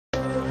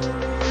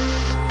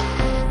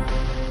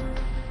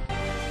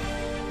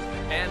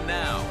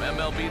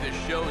MLB The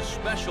Show's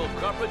special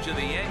coverage of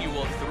the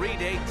annual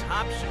 3-day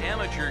Topps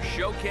Amateur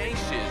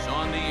Showcase is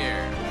on the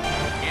air.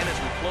 And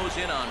as we close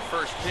in on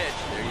first pitch,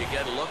 there you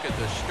get a look at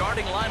the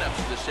starting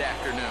lineups this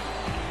afternoon.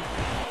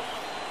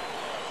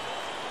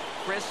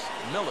 Chris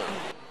Miller.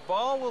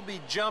 Ball will be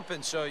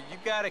jumping, so you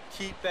got to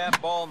keep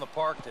that ball in the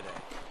park today.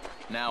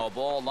 Now a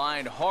ball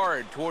lined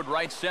hard toward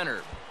right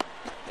center.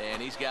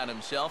 And he's got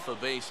himself a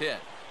base hit.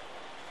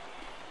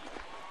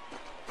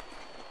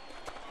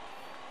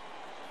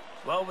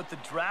 Well, with the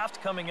draft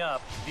coming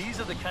up, these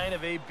are the kind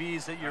of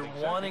ABs that you're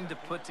wanting to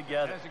put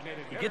together.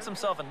 He gets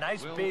himself a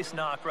nice base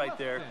knock right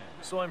there,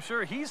 so I'm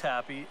sure he's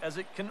happy, as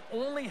it can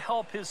only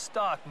help his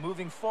stock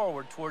moving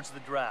forward towards the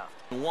draft.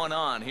 1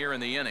 on here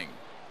in the inning.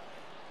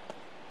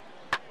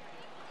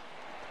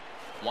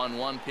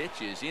 1-1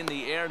 pitch is in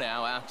the air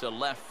now out to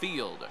left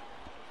field.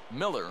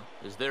 Miller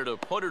is there to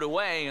put it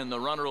away, and the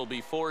runner will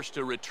be forced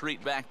to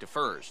retreat back to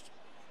first.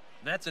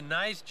 That's a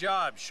nice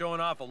job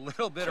showing off a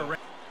little bit of range.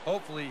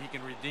 Hopefully he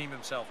can redeem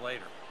himself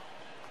later.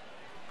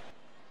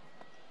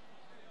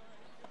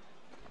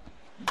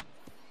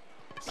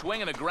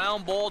 Swinging a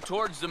ground ball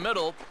towards the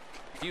middle.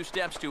 A few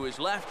steps to his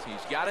left.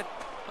 He's got it.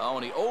 Oh,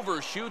 and he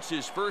overshoots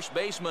his first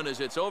baseman as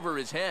it's over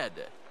his head.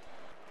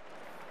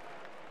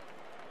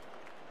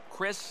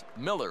 Chris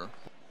Miller.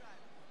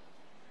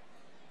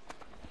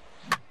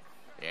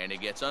 And he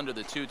gets under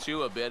the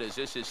 2-2 a bit as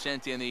this is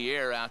sent in the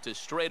air out to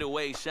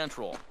straightaway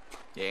central.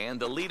 And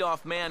the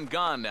leadoff man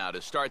gone now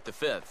to start the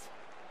 5th.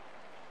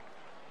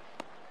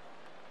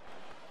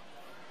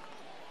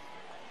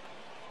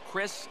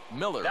 Chris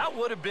Miller. That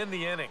would have been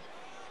the inning.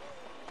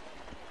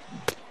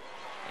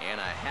 And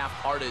a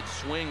half-hearted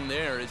swing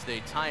there as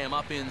they tie him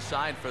up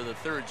inside for the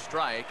 3rd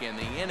strike, and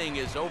the inning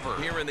is over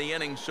here in the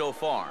inning so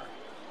far.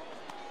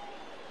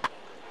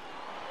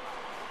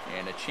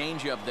 And a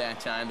changeup that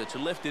time that's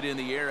lifted in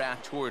the air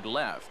out toward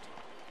left.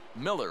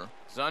 Miller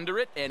is under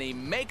it, and he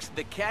makes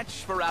the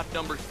catch for out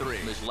number 3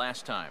 his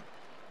last time.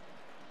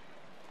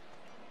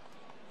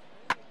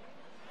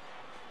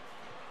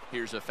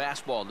 Here's a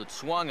fastball that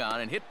swung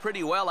on and hit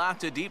pretty well out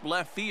to deep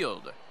left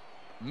field.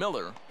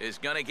 Miller is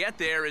going to get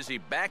there as he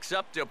backs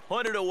up to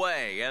put it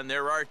away, and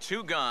there are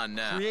 2 gone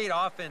now. Create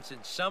offense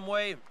in some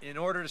way in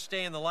order to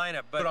stay in the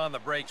lineup, but put on the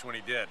brakes when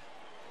he did.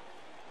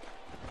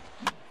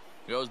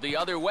 Goes the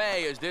other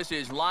way as this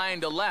is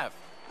lined to left.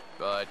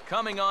 But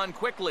coming on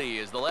quickly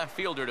is the left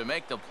fielder to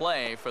make the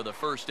play for the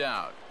first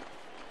out.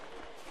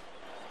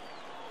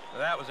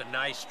 Well, that was a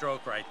nice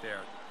stroke right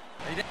there.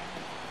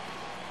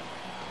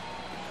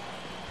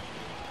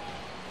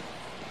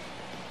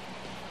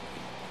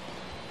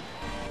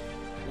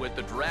 With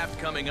the draft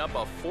coming up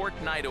a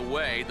fortnight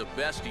away, the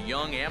best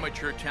young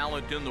amateur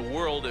talent in the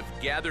world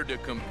have gathered to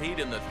compete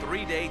in the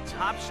 3-day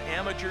Topps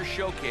Amateur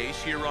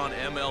Showcase here on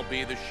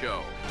MLB The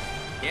Show.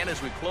 And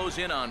as we close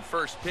in on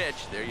first pitch,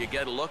 there you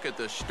get a look at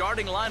the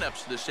starting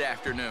lineups this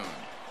afternoon.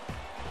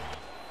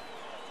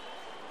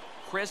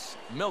 Chris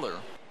Miller.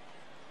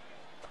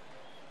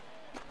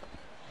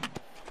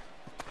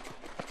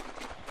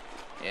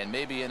 And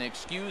maybe an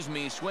excuse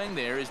me swing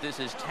there as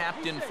this is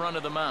tapped in front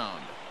of the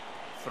mound.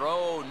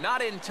 Throw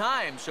not in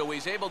time, so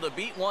he's able to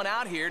beat one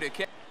out here to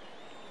catch.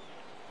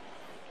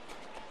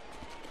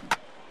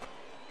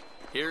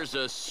 Here's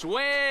a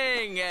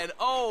swing, and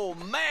oh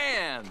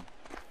man!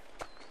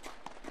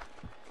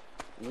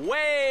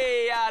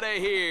 Way out of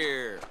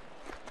here.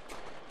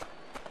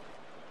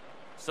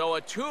 So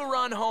a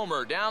 2-run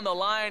homer down the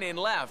line in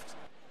left.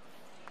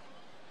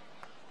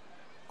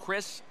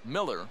 Chris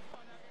Miller.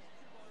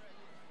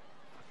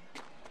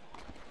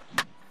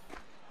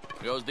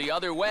 Goes the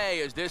other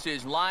way as this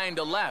is lined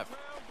to left.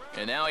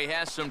 And now he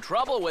has some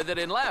trouble with it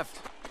in left.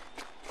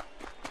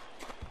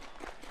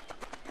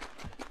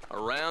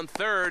 Around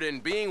third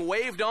and being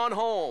waved on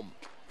home.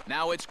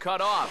 Now it's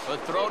cut off. A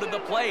throw to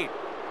the plate.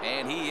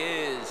 And he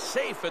is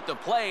safe at the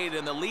plate,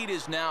 and the lead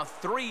is now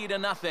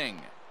 3-0. And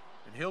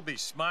he'll be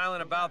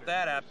smiling about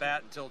that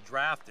at-bat until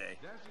draft day.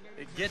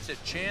 It gets a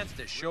chance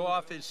to show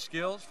off his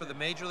skills for the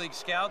Major League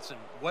scouts, and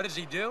what does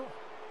he do?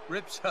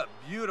 Rips a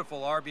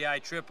beautiful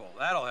RBI triple.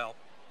 That'll help.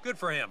 Good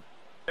for him.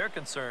 They're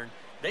concerned.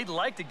 They'd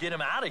like to get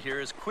him out of here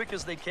as quick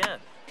as they can.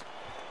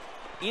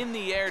 In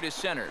the air to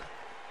center.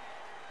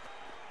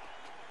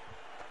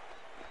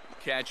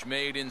 Catch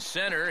made in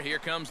center. Here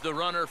comes the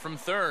runner from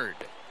third.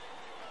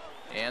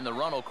 And the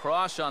run will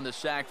cross on the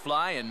sac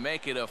fly and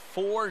make it a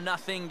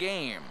 4-0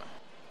 game.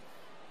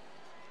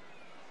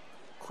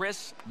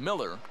 Chris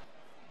Miller.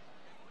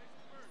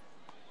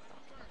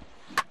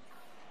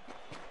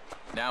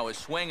 Now a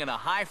swing and a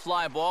high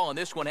fly ball, and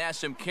this one has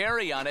some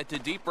carry on it to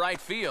deep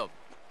right field.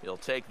 He'll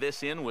take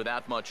this in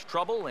without much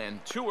trouble, and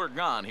 2 are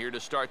gone here to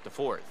start the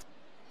 4th.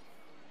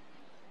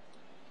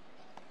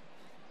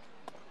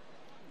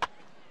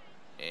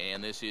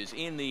 And this is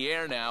in the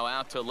air now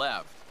out to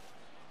left.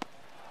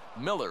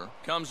 Miller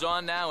comes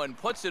on now and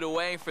puts it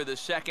away for the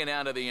 2nd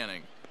out of the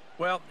inning.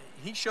 Well,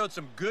 he showed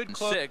some good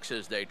 6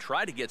 as they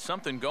try to get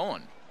something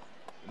going.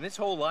 And this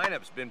whole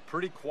lineup's been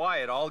pretty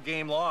quiet all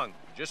game long.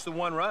 Just the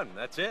 1 run.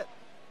 That's it.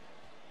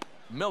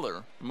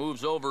 Miller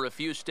moves over a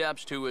few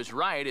steps to his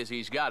right as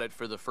he's got it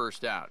for the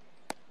first out.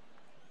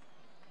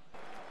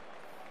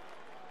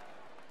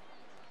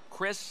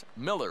 Chris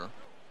Miller.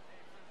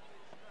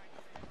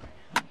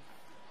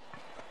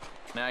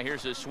 Now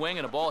here's a swing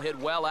and a ball hit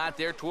well out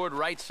there toward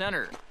right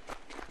center.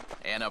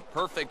 And a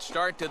perfect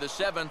start to the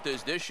 7th,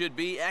 as this should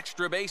be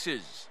extra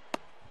bases.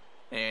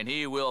 And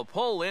he will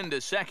pull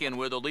into second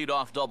with a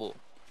leadoff double.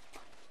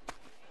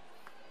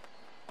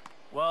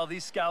 Well,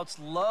 these scouts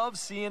love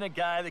seeing a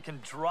guy that can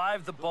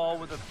drive the ball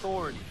with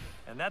authority.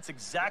 And that's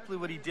exactly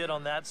what he did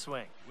on that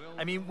swing.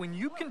 I mean, when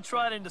you can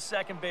trot into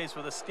second base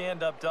with a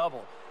stand-up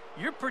double,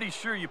 you're pretty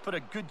sure you put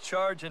a good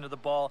charge into the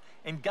ball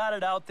and got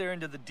it out there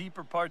into the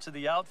deeper parts of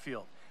the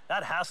outfield.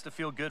 That has to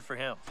feel good for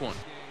him.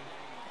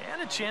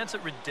 And a chance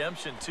at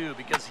redemption, too,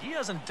 because he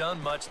hasn't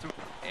done much through.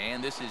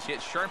 And this is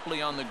hit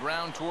sharply on the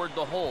ground toward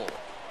the hole.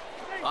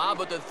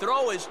 But the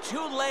throw is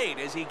too late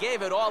as he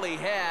gave it all he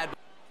had.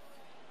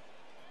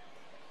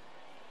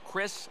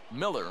 Chris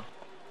Miller.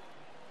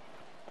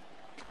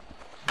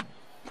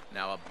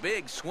 Now a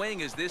big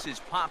swing as this is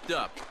popped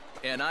up.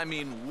 And I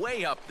mean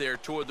way up there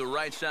toward the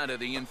right side of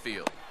the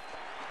infield.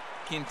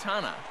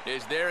 Quintana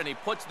is there, and he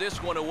puts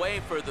this one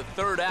away for the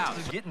third out.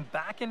 Getting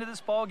back into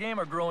this ball game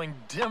are growing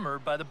dimmer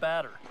by the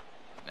batter.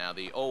 Now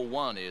the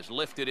 0-1 is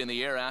lifted in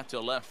the air out to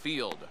left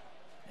field.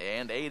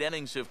 And 8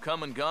 innings have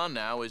come and gone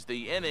now as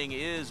the inning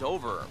is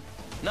over.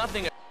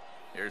 Nothing.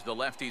 There's the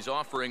lefties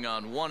offering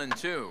on 1 and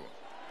 2.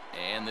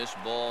 And this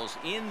ball's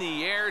in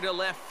the air to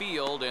left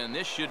field, and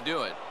this should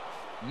do it.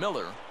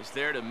 Miller is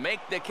there to make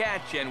the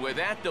catch, and with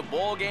that, the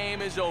ball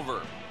game is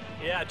over.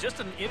 Yeah,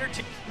 just an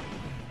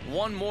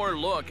One more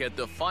look at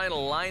the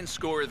final line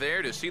score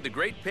there to see the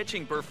great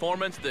pitching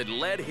performance that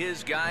led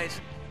his guys.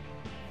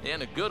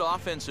 And a good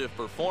offensive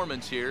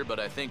performance here, but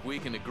I think we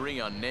can agree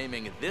on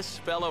naming this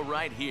fellow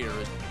right here.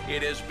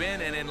 It has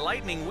been an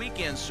enlightening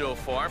weekend so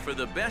far for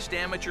the best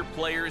amateur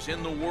players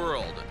in the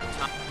world.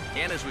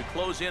 And as we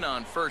close in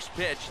on first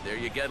pitch, there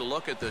you get a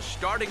look at the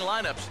starting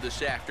lineups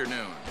this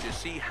afternoon to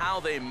see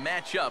how they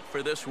match up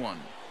for this one.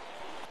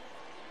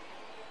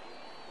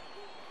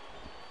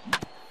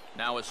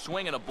 Now a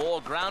swing and a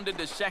ball grounded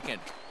to second.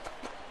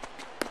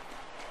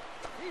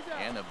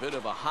 And a bit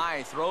of a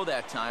high throw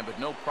that time, but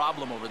no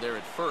problem over there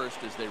at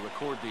first as they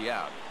record the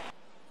out.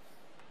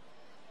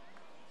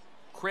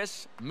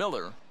 Chris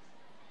Miller.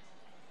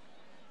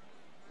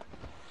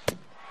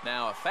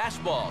 Now a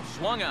fastball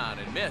swung on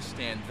and missed,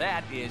 and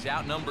that is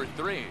out number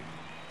 3.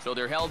 So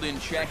they're held in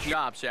check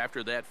shops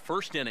after that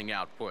first inning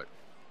output.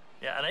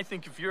 Yeah, and I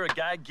think if you're a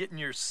guy getting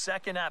your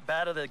second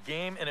at-bat of the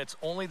game and it's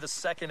only the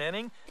second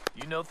inning,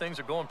 you know things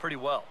are going pretty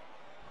well.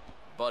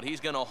 But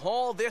he's going to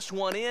haul this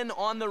one in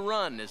on the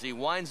run as he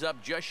winds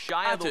up just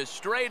shy of to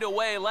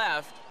straightaway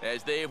left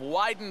as they've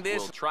widened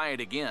this. We'll try it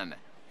again.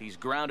 He's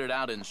grounded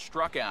out and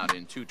struck out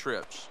in 2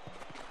 trips.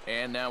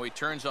 And now he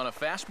turns on a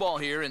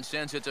fastball here and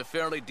sends it to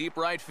fairly deep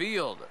right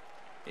field.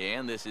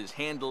 And this is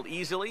handled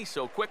easily,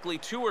 so quickly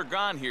 2 are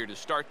gone here to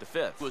start the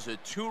 5th. It was a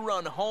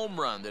 2-run home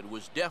run that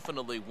was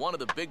definitely one of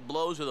the big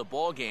blows of the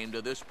ball game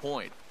to this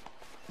point.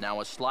 Now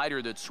a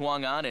slider that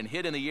swung on and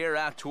hit in the air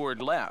out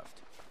toward left.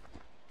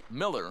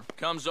 Miller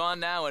comes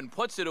on now and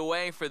puts it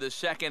away for the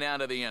second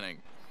out of the inning.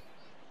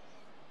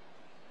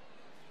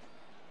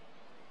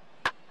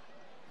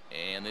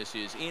 And this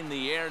is in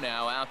the air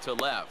now out to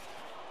left.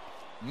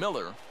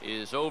 Miller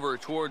is over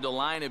toward the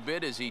line a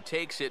bit as he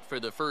takes it for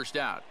the first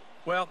out.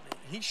 Well,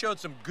 he showed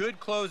some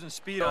good closing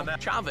speed on that.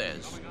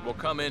 Chavez will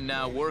come in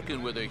now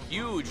working with a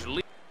huge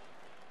lead.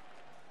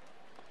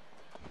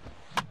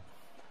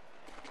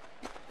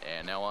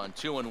 And now on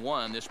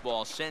 2-1, this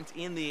ball sent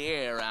in the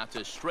air out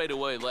to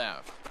straightaway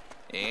left.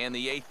 And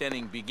the 8th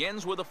inning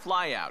begins with a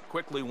flyout,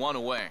 quickly 1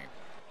 away.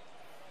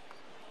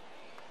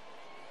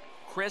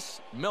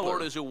 Chris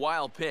Miller is a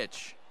wild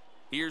pitch.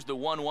 Here's the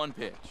 1-1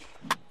 pitch.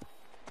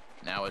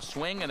 Now a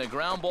swing and a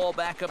ground ball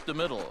back up the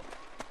middle.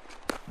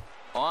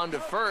 On to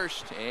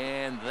first,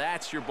 and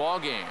that's your ball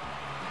game.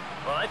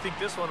 Well, I think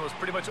this one was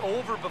pretty much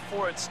over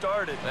before it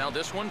started. Well,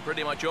 this one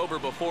pretty much over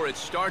before it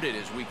started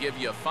as we give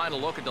you a final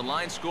look at the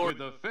line score. With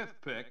the 5th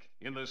pick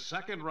in the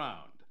 2nd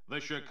round, the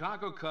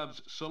Chicago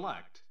Cubs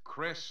select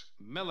Chris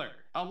Miller,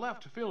 a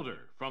left fielder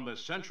from the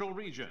Central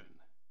Region.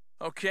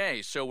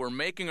 Okay, so we're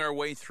making our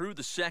way through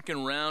the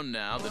 2nd round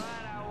now.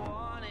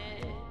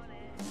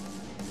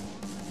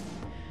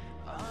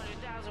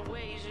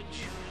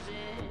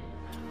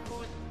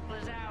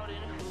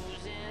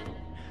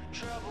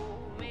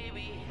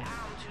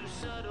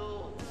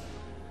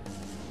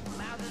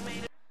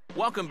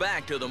 Welcome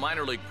back to the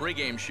Minor League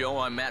Pregame Show.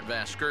 I'm Matt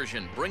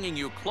Vasgersian, bringing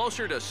you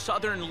closer to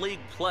Southern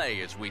League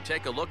play as we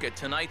take a look at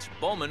tonight's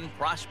Bowman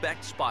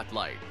Prospect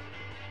Spotlight.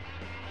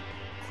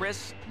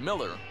 Chris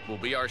Miller will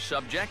be our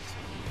subject,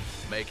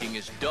 making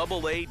his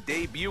Double-A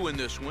debut in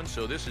this one,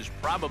 so this is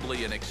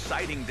probably an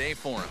exciting day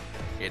for him.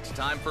 It's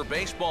time for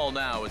baseball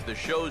now as the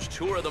show's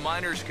tour of the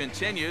minors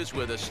continues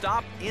with a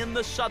stop in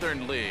the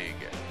Southern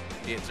League.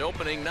 It's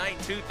opening night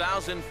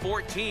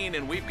 2014,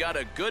 and we've got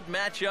a good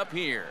matchup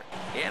here.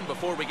 And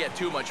before we get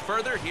too much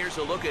further, here's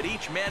a look at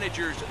each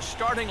manager's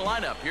starting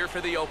lineup here for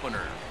the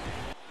opener.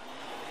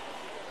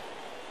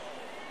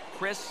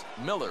 Chris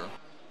Miller.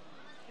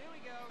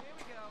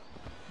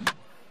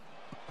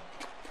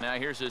 Now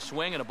here's a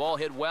swing and a ball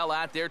hit well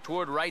out there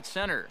toward right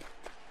center.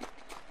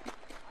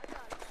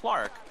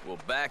 Clark will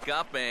back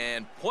up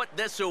and put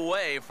this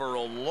away for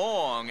a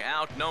long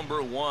out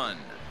number one.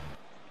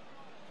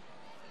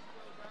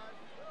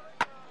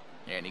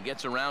 And he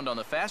gets around on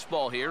the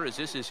fastball here as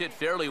this is hit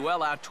fairly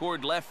well out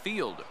toward left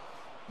field.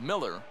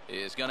 Miller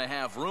is going to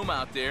have room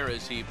out there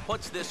as he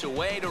puts this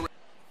away to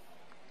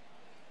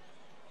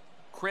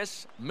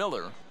Chris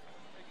Miller.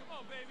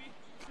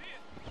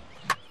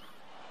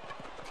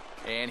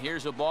 And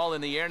here's a ball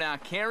in the air now,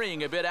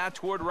 carrying a bit out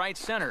toward right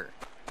center.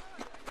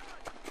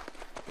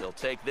 He'll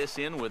take this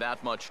in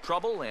without much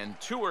trouble, and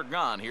two are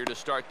gone here to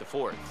start the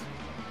fourth.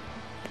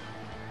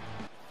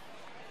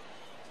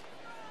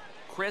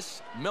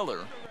 Chris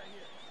Miller.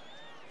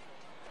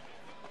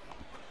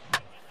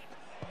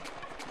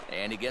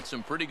 And he gets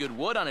some pretty good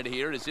wood on it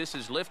here as this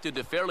is lifted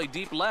to fairly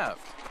deep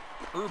left.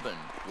 Urban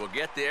will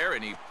get there,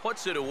 and he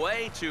puts it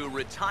away to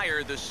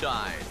retire the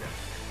side.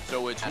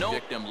 So it's no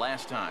victim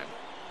last time.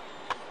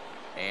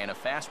 And a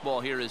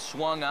fastball here is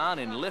swung on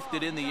and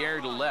lifted in the air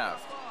to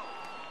left.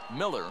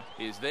 Miller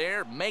is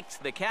there, makes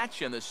the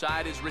catch, and the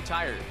side is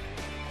retired.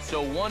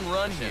 So one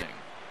run hitting.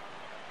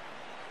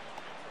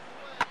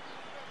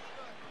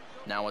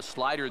 Now a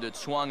slider that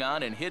swung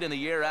on and hit in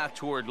the air out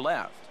toward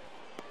left.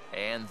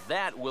 And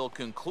that will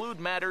conclude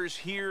matters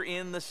here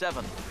in the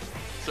seventh.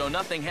 So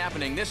nothing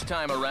happening this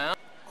time around.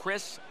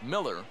 Chris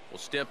Miller will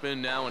step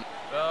in now. And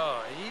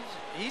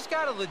he's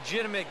got a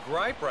legitimate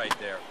gripe right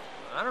there.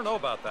 I don't know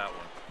about that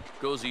one.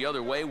 Goes the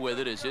other way with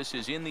it as this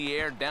is in the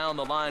air down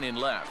the line in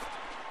left.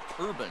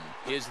 Urban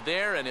is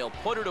there, and he'll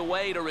put it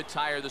away to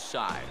retire the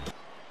side.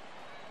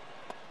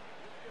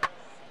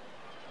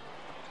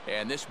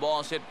 And this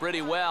ball's hit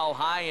pretty well,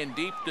 high and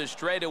deep to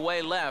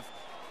straightaway left.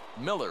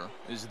 Miller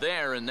is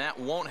there, and that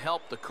won't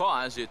help the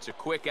cause. It's a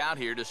quick out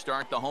here to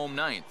start the home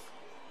ninth.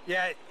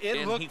 Yeah,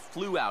 he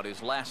flew out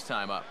his last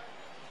time up.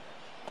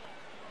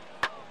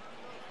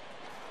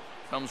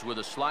 Comes with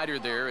a slider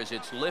there as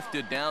it's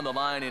lifted down the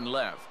line in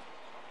left.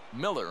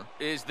 Miller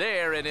is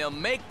there, and he'll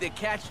make the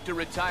catch to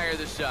retire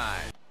the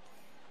side.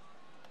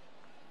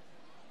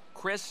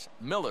 Chris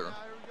Miller.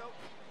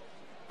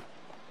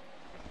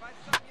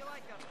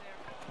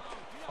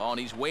 Oh, and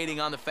he's waiting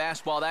on the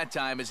fastball that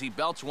time as he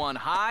belts one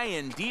high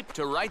and deep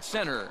to right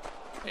center.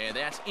 And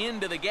that's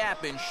into the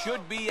gap and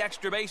should be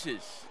extra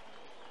bases.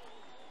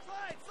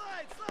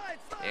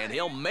 And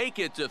he'll make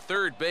it to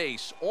third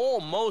base.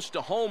 Almost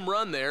a home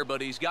run there,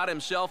 but he's got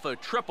himself a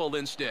triple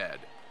instead.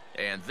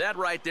 And that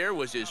right there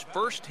was his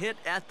first hit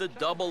at the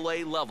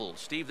Double-A level.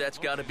 Steve, that's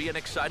got to be an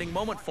exciting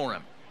moment for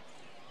him.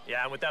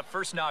 Yeah, and with that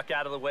first knock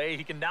out of the way,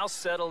 he can now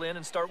settle in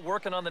and start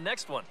working on the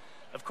next one.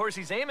 Of course,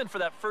 he's aiming for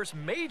that first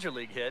major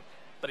league hit,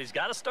 but he's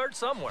got to start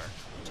somewhere.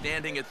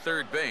 Standing at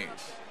third base.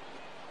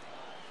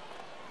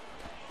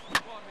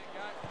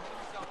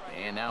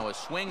 And now a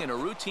swing and a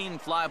routine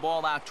fly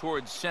ball out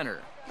towards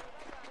center.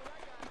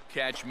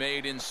 Catch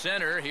made in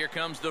center. Here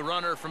comes the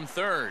runner from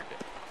third.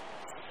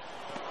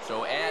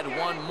 So add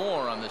one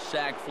more on the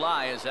sac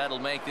fly as that'll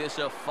make this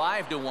a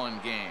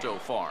 5-1 game so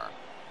far.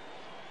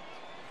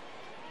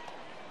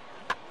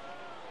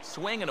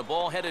 Swing and a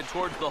ball headed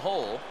towards the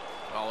hole.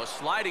 Well, a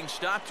sliding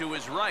stop to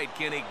his right.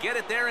 Can he get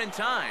it there in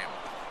time?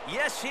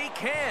 Yes, he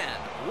can.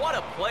 What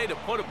a play to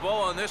put a bow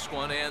on this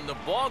one, and the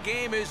ball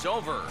game is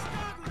over.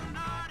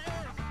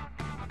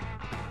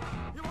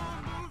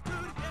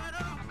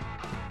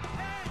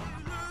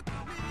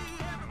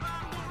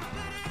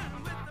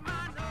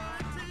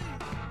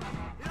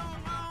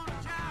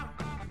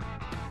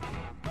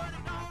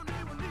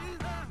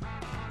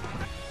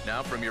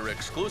 Now from your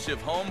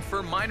exclusive home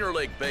for minor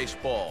league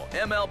baseball,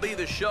 MLB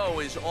The Show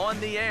is on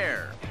the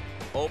air.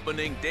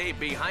 Opening day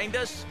behind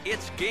us,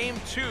 it's Game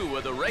 2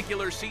 of the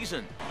regular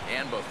season.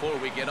 And before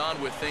we get on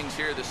with things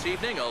here this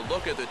evening, a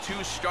look at the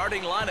two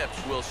starting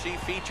lineups we'll see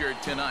featured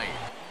tonight.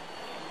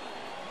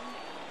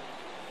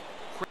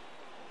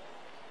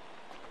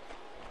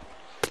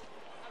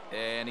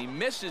 And he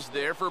misses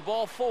there for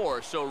ball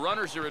 4, so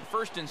runners are at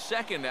first and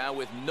second now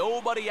with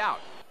nobody out.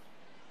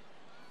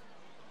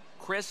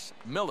 Chris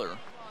Miller.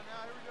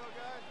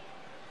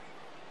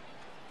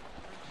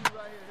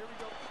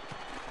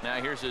 Now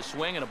here's a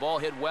swing and a ball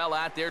hit well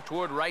out there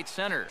toward right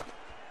center.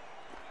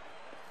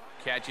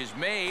 Catch is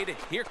made.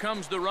 Here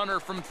comes the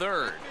runner from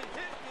third.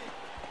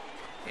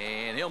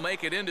 And he'll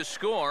make it in to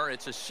score.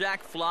 It's a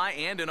sac fly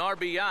and an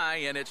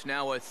RBI, and it's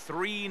now a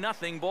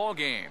 3-0 ball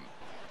game.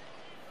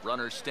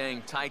 Runner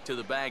staying tight to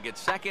the bag at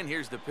second.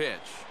 Here's the pitch.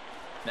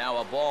 Now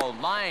a ball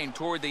lined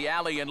toward the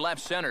alley in left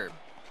center.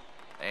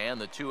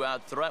 And the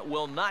two-out threat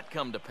will not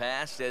come to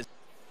pass as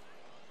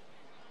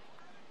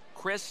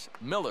Chris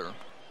Miller.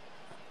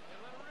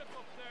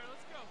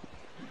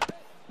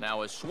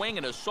 Now a swing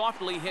and a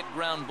softly hit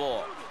ground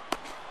ball.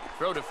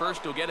 Throw to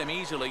first will get him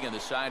easily, and the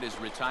side is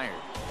retired.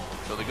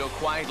 So they go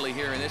quietly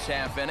here in this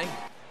half inning.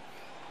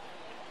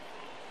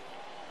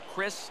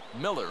 Chris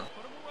Miller.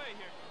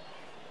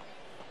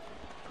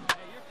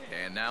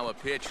 And now a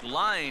pitch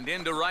lined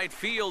into right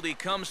field. He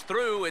comes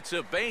through. It's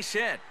a base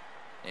hit.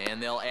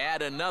 And they'll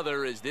add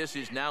another as this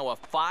is now a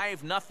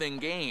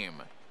 5-0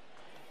 game.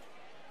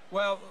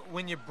 Well,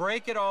 when you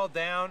break it all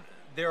down,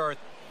 there are...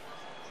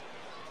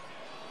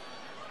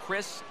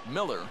 Chris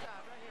Miller.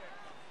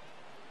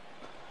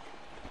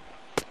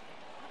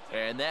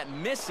 And that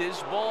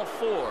misses ball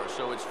 4.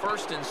 So it's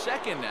first and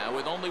second now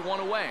with only one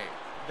away.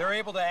 They're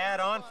able to add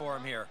on for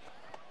him here.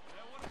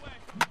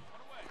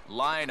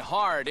 Line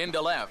hard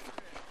into left.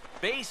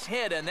 Base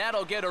hit, and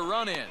that'll get a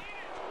run in.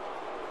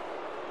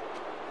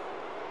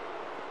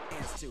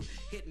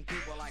 Hitting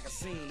people like a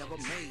scene of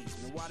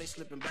amazement. While they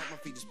slipping back, my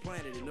feet is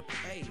planted in the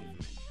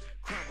pavement.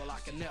 Crumble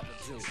like I never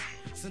do.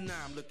 So now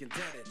I'm looking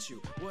dead at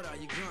you. What are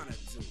you gonna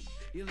do?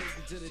 You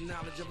listen to the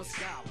knowledge of a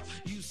scholar.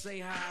 You say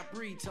how I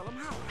breathe, tell them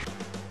how.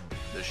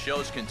 The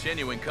show's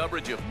continuing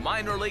coverage of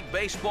minor league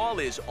baseball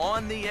is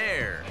on the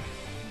air.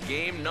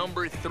 Game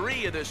number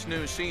 3 of this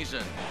new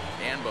season.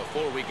 And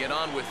before we get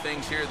on with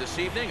things here this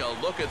evening,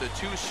 a look at the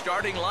 2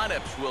 starting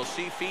lineups we'll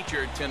see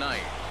featured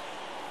tonight.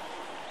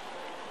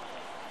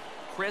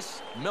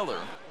 Chris Miller.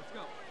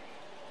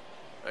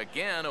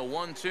 Again, a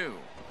 1-2.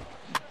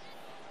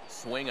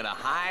 Swing and a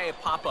high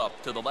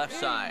pop-up to the left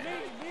side.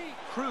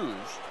 Cruz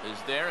is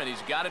there, and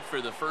he's got it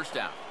for the first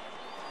out.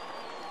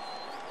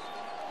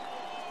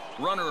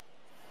 Runner.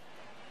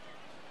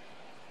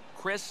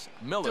 Chris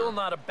Miller. Still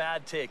not a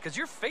bad take, because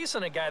you're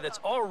facing a guy that's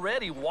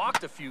already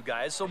walked a few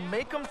guys, so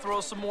make him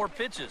throw some more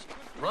pitches.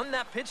 Run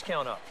that pitch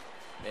count up.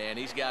 And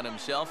he's got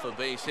himself a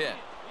base hit.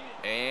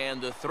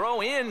 And the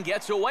throw in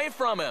gets away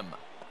from him.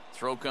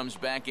 Throw comes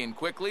back in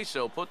quickly,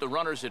 so put the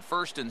runners at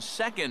first and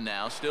second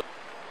now. Still.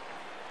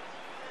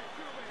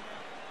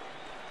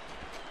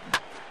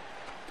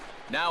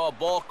 Now a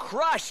ball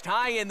crushed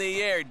high in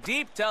the air,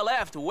 deep to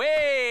left,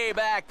 way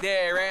back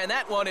there, and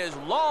that one is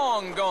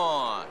long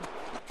gone.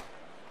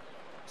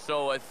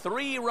 So a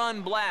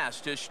 3-run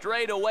blast to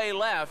straightaway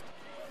left.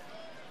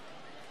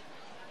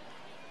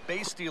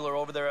 Base stealer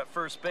over there at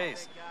first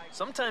base.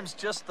 Sometimes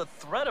just the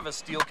threat of a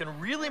steal can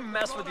really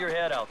mess with your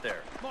head out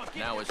there.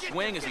 Now a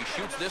swing as he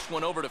shoots this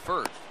one over to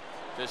first.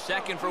 To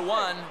second for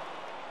 1.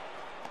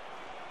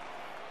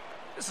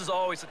 This is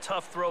always a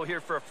tough throw here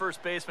for a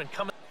first baseman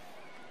coming.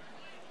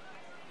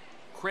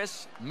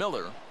 Chris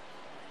Miller.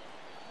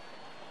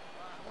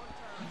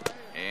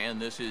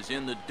 And this is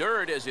in the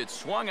dirt as it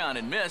swung on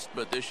and missed,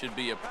 but this should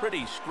be a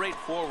pretty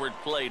straightforward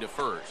play to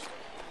first.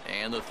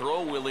 And the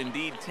throw will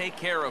indeed take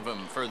care of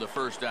him for the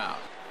first out.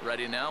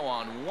 Ready now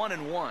on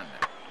 1-1.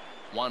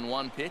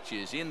 1-1 pitch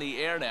is in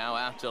the air now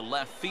out to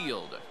left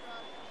field.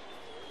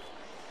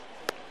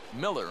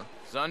 Miller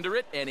is under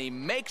it, and he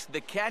makes the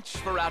catch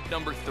for out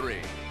number 3.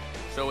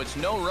 So it's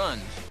no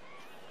runs.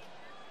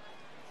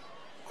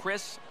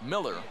 Chris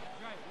Miller.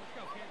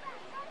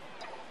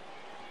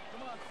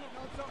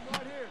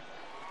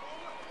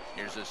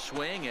 Here's a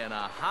swing and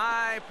a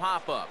high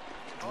pop-up.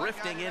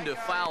 Drifting into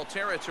foul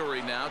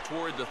territory now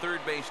toward the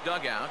third base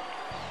dugout.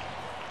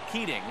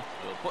 Keating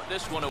will put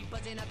this one away.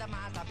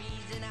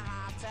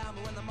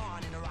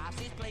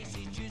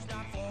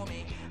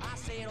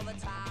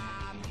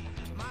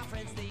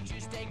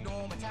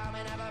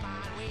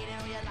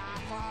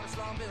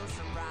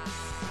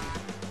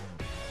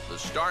 The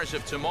Stars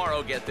of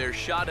tomorrow get their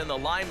shot in the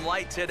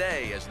limelight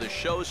today as the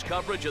show's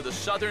coverage of the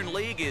Southern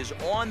League is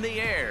on the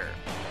air.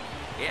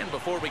 And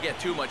before we get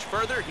too much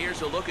further,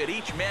 here's a look at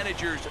each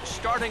manager's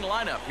starting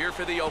lineup here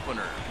for the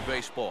opener.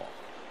 Baseball.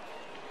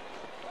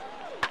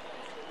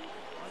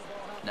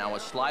 Now a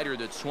slider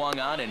that swung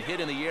on and hit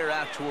in the air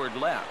out toward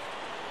left.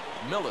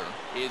 Miller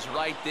is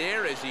right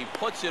there as he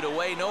puts it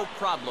away, no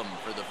problem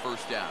for the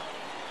first out.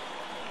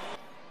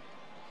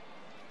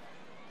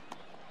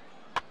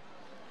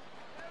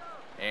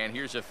 And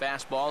here's a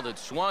fastball that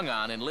swung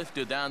on and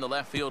lifted down the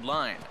left field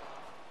line.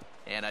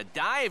 And a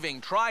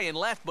diving try in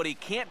left, but he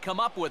can't come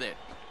up with it.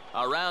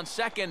 Around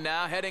second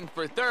now, heading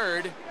for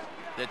third.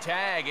 The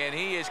tag, and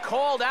he is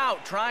called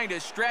out trying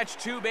to stretch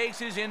 2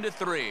 bases into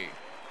 3.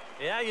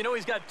 Yeah, you know,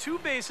 he's got 2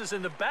 bases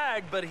in the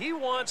bag, but he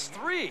wants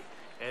 3.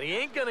 And he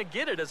ain't going to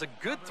get it, as a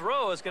good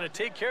throw is going to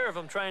take care of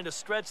him trying to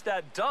stretch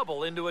that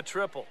double into a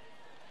triple.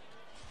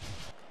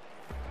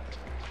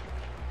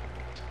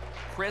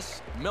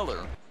 Chris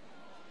Miller.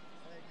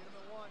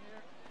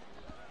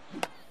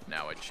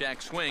 Now a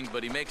check swing,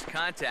 but he makes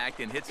contact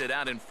and hits it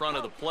out in front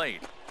of the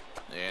plate.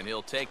 And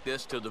he'll take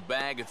this to the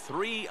bag.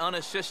 3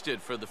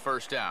 unassisted for the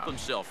first out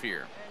himself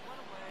here.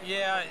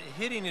 Yeah,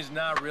 hitting is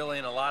not really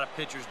in a lot of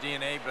pitchers'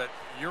 DNA, but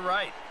you're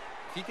right.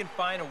 If he can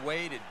find a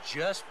way to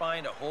just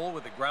find a hole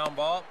with a ground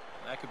ball,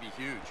 that could be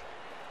huge.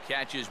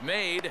 Catch is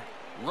made.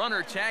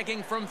 Runner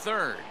tagging from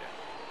third.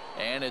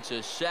 And it's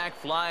a sac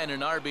fly and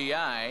an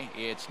RBI.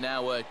 It's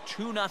now a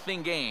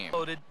 2-0 game.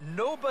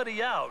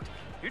 Nobody out.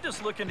 You're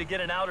just looking to get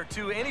an out or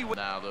 2 anyway.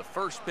 Now the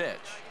first pitch.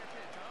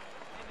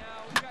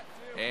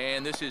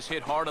 And this is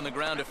hit hard on the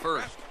ground at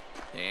first.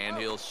 And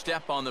he'll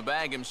step on the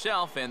bag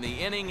himself, and the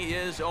inning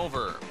is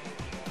over.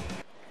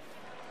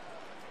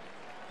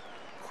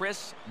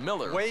 Chris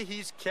Miller. The way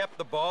he's kept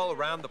the ball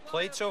around the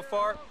plate so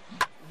far,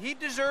 he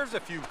deserves a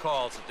few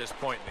calls at this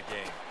point in the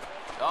game.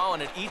 Oh,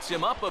 and it eats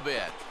him up a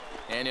bit.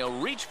 And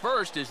he'll reach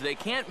first as they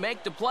can't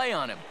make the play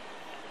on him.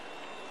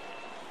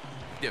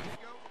 Diff.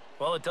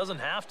 Well, it doesn't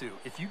have to.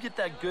 If you get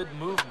that good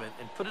movement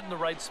and put it in the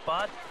right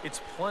spot,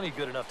 it's plenty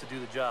good enough to do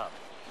the job.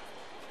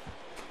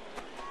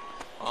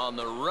 On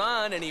the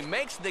run, and he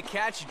makes the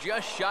catch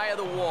just shy of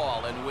the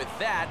wall. And with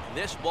that,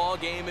 this ball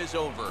game is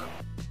over.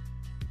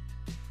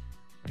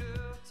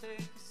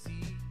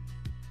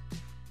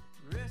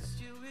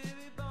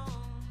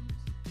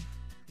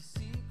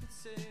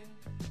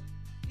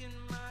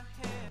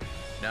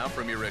 Now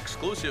from your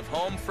exclusive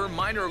home for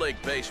minor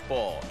league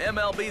baseball,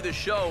 MLB The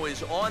Show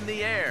is on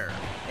the air.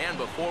 And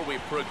before we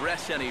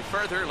progress any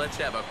further, let's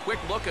have a quick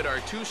look at our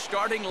two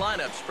starting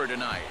lineups for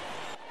tonight.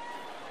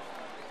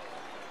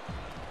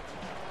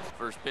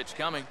 First pitch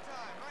coming.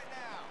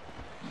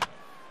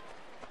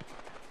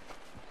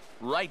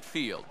 Right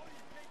field.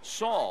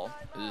 Saul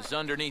is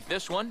underneath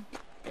this one,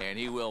 and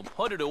he will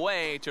put it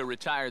away to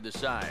retire the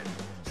side.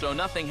 So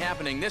nothing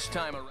happening this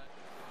time around.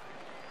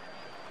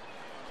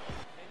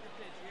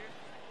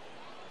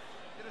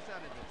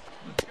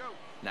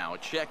 Now a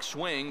check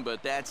swing,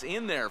 but that's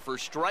in there for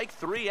strike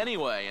three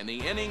anyway, and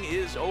the inning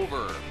is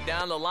over.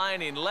 Down the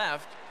line in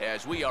left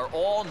as we are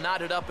all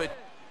knotted up at...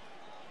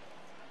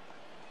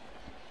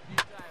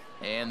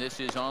 And this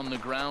is on the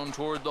ground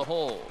toward the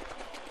hole.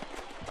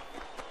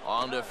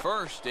 On to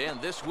first,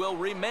 and this will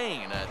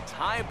remain a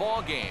tie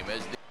ball game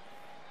as the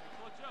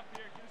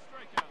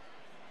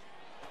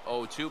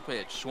 0-2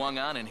 pitch swung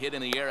on and hit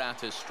in the air out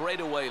to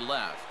straightaway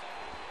left.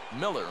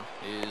 Miller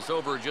is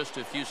over just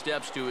a few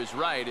steps to his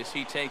right as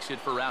he takes it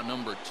for out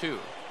number 2.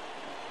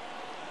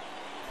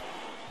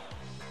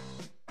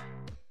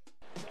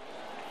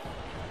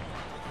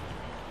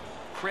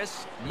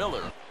 Chris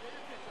Miller.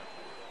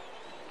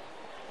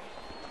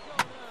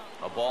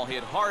 A ball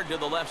hit hard to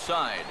the left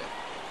side,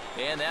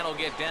 and that'll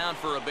get down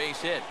for a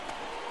base hit.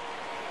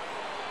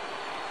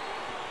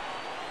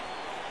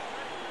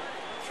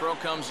 Throw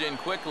comes in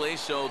quickly,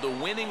 so the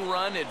winning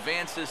run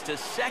advances to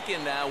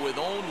second now with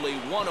only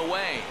one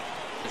away.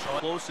 As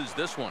close as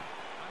this one.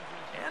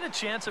 And a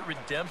chance at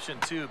redemption,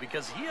 too,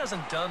 because he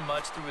hasn't done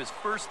much through his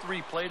first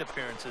 3 plate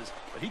appearances,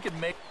 but he could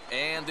make...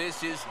 And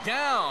this is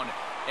down,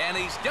 and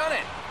he's done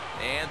it.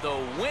 And the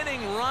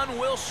winning run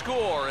will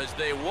score as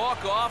they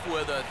walk off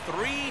with a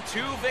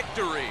 3-2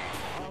 victory.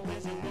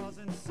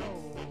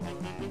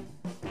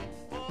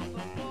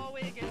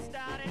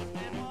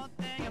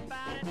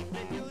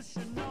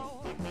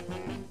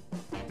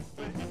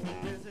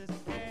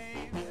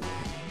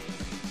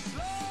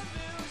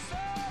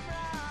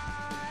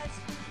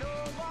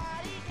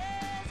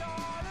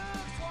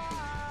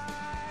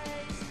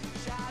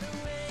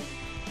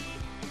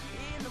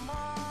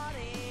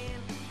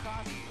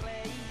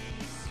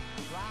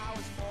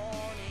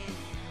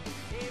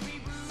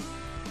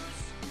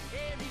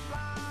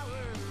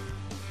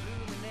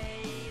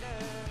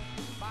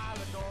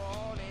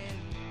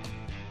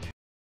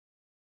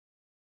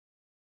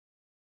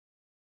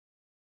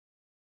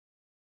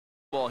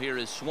 Ball here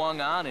is swung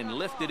on and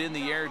lifted in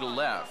the air to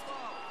left.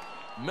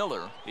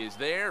 Miller is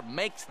there,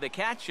 makes the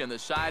catch, and the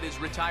side is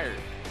retired.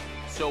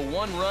 So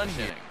 1 run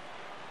inning.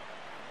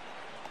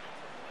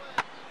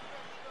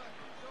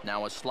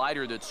 Now a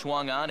slider that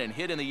swung on and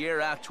hit in the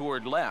air out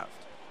toward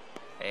left.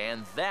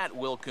 And that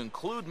will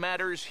conclude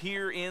matters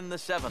here in the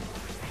 7th.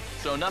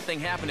 So nothing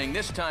happening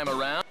this time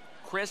around.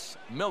 Chris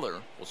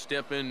Miller will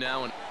step in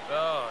now. And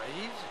oh,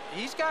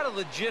 he's got a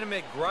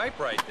legitimate gripe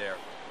right there.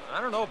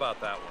 I don't know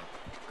about that one.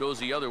 Goes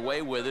the other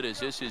way with it as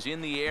this is in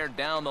the air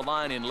down the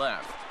line in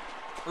left.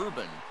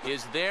 Urban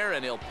is there,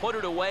 and he'll put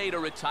it away to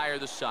retire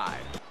the side.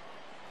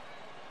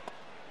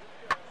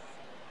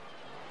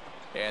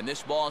 And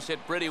this ball's hit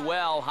pretty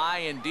well, high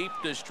and deep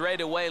to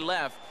straightaway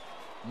left.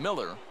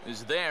 Miller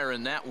is there,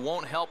 and that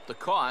won't help the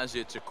cause.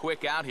 It's a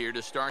quick out here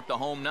to start the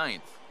home 9th.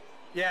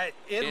 Yeah,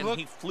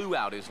 he flew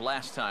out his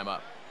last time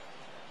up.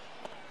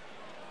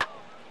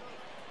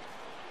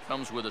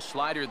 Comes with a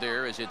slider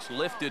there as it's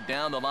lifted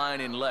down the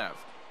line in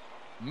left.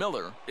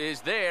 Miller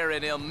is there,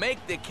 and he'll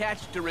make the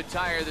catch to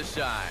retire the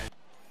side.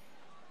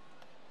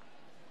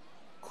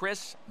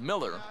 Chris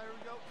Miller.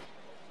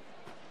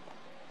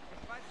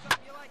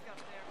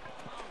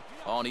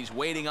 Oh, and he's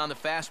waiting on the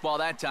fastball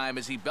that time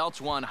as he belts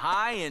one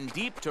high and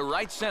deep to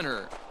right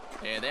center.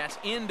 And that's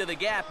into the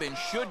gap and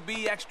should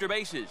be extra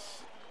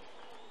bases.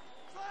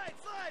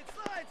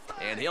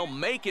 And he'll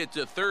make it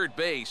to third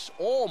base.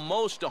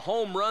 Almost a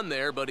home run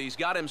there, but he's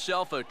got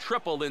himself a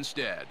triple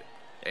instead.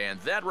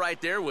 And that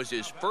right there was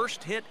his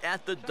first hit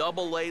at the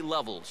Double-A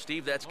level.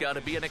 Steve, that's got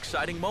to be an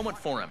exciting moment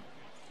for him.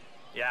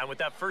 Yeah, and with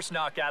that first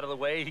knock out of the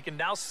way, he can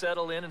now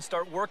settle in and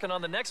start working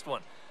on the next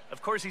one.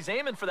 Of course, he's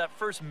aiming for that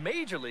first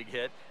major league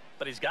hit,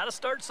 but he's got to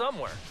start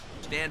somewhere.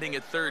 Standing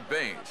at third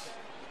base.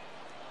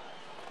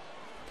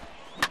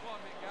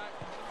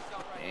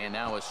 And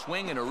now a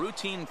swing and a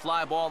routine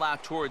fly ball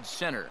out towards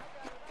center.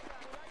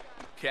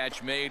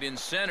 Catch made in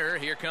center.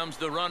 Here comes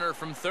the runner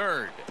from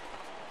third.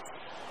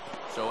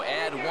 So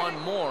add one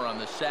more on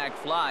the sac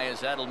fly, as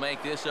that'll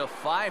make this a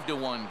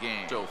 5-1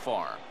 game so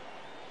far.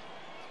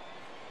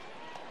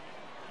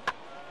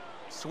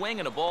 Swing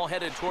and a ball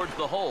headed towards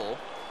the hole.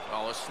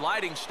 Oh, a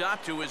sliding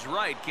stop to his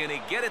right. Can he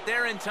get it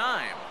there in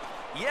time?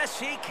 Yes,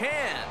 he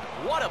can.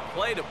 What a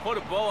play to put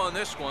a bow on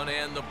this one,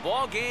 and the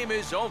ball game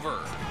is over.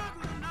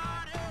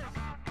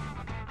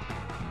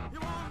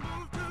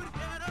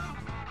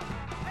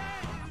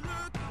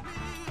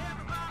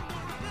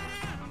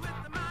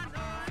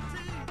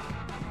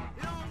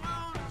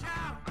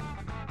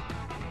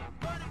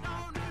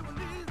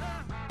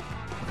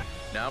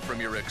 Now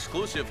from your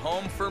exclusive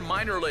home for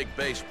minor league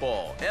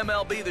baseball,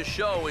 MLB The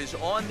Show is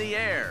on the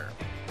air.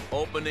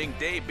 Opening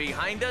day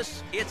behind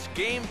us, it's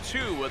game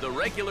 2 of the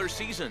regular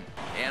season.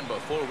 And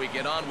before we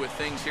get on with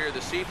things here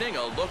this evening,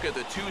 a look at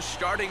the 2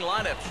 starting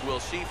lineups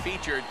we'll see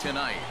featured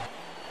tonight.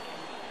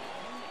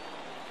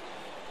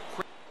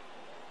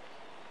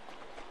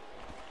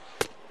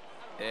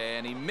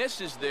 And he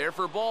misses there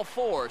for ball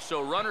 4,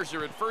 so runners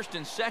are at first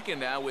and second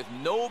now with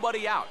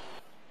nobody out.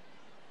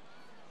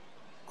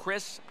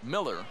 Chris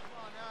Miller.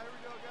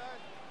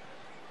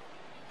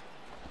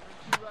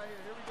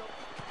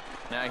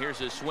 Now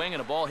here's a swing and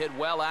a ball hit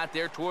well out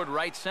there toward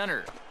right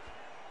center.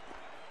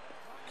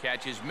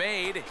 Catch is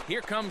made.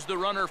 Here comes the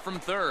runner from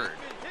third.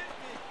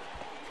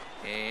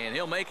 And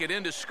he'll make it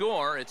in to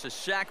score. It's a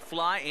sac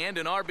fly and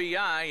an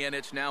RBI, and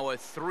it's now a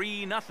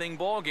 3-0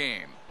 ball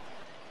game.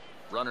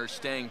 Runner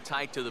staying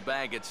tight to the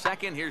bag at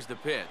second. Here's the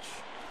pitch.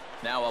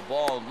 Now a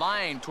ball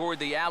lined toward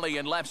the alley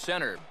in left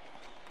center.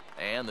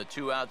 And the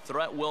 2-out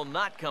threat will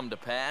not come to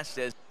pass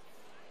as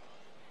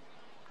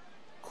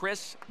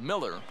Chris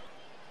Miller.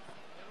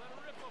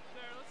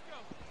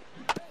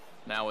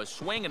 Now a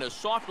swing and a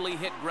softly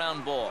hit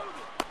ground ball.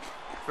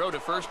 Throw to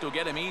first will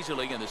get him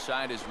easily, and the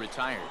side is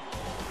retired.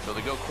 So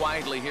they go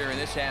quietly here in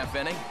this half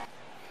inning.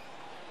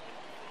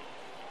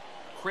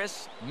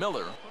 Chris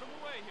Miller.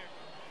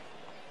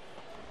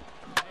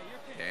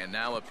 And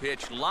now a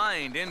pitch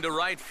lined into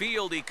right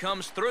field. He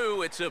comes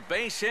through. It's a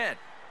base hit.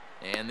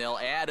 And they'll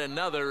add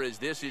another, as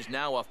this is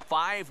now a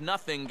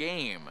 5-0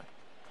 game.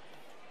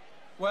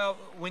 Well,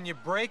 when you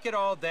break it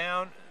all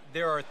down,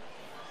 there are...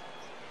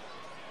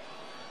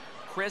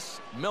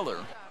 Chris Miller.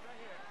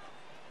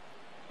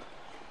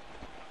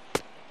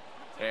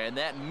 And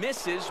that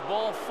misses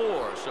ball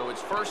 4, so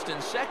it's first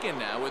and second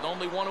now with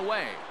only one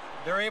away.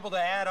 They're able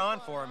to add on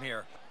for him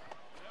here.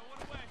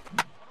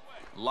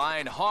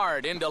 Line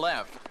hard into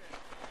left.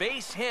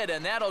 Base hit,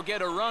 and that'll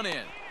get a run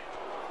in.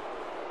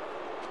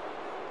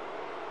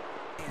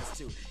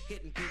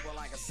 Hitting people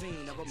like a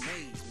scene of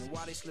amazement.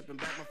 While they slipping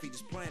back, my feet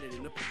is planted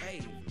in the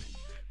pavement.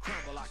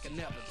 Crumble like I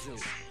never do.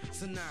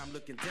 So now I'm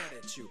looking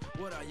dead at you.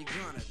 What are you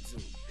gonna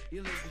do?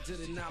 You listen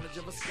to the knowledge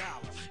of a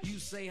scholar. You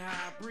say how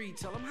I breathe,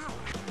 tell them how.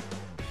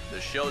 The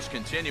show's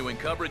continuing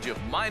coverage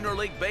of minor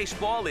league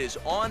baseball is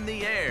on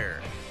the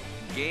air.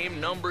 Game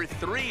number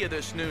 3 of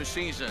this new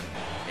season.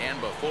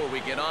 And before we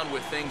get on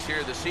with things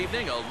here this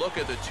evening, a look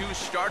at the 2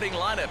 starting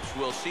lineups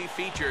we'll see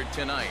featured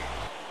tonight.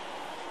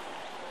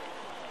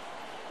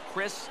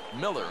 Chris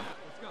Miller.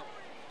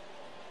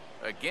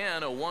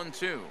 Again, a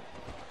 1-2.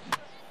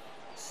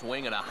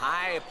 Swing and a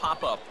high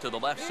pop-up to the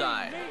left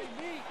side.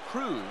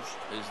 Cruz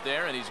is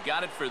there, and he's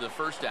got it for the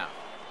first out.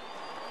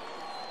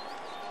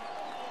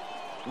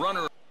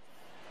 Runner.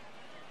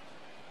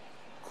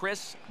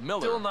 Chris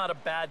Miller. Still not a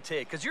bad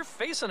take, because you're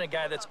facing a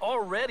guy that's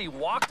already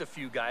walked a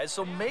few guys,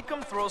 so make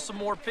him throw some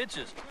more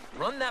pitches.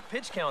 Run that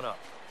pitch count up.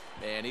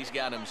 And he's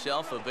got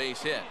himself a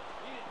base hit.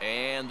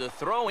 And the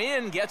throw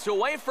in gets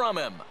away from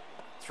him.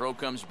 Throw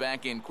comes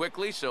back in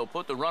quickly, so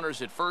put the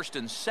runners at first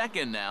and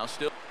second now.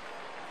 Still.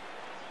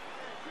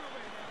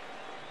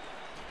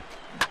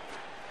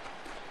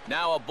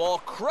 Now a ball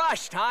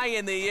crushed high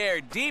in the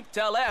air, deep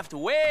to left,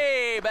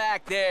 way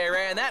back there,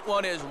 and that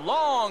one is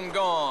long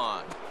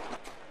gone.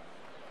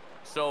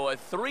 So a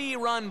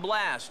 3-run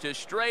blast to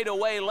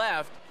straightaway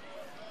left.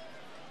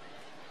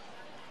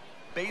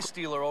 Base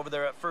stealer over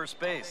there at first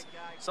base.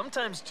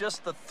 Sometimes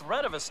just the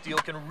threat of a steal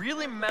can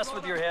really mess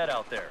with your head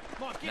out there.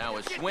 Now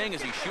a swing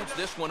as he shoots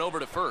this one over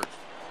to first.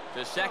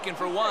 To second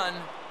for 1.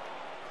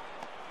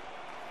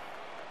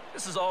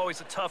 This is always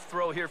a tough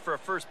throw here for a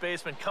first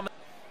baseman coming.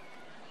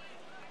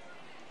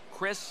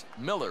 Chris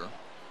Miller.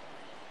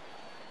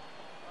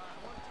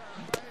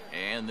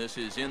 And this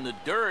is in the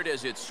dirt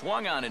as it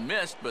swung on and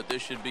missed, but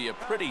this should be a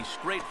pretty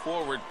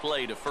straightforward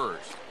play to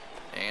first.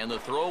 And the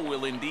throw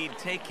will indeed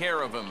take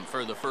care of him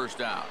for the first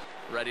out.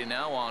 Ready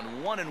now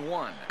on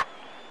 1-1.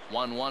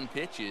 1-1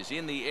 pitch is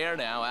in the air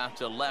now out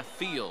to left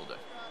field.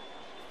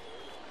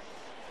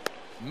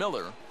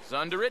 Miller is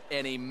under it,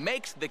 and he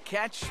makes the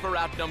catch for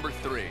out number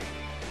 3.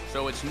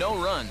 So it's no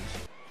runs.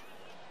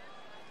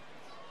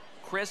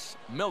 Chris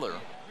Miller.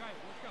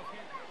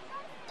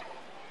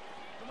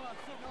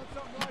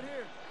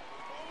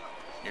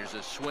 Here's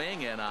a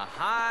swing and a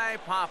high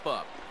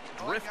pop-up.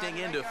 Drifting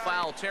into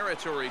foul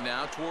territory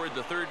now toward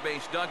the third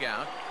base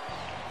dugout.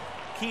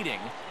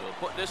 Keating will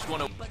put this one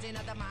away.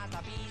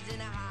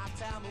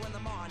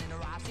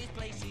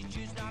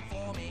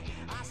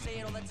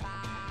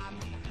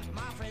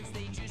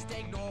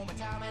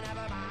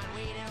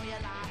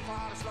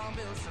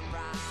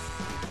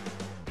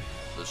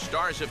 The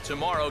stars of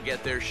tomorrow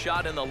get their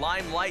shot in the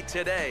limelight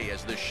today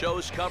as the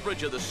show's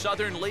coverage of the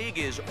Southern League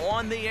is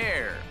on the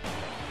air.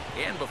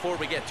 And before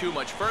we get too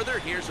much further,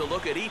 here's a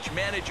look at each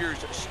manager's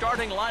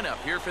starting lineup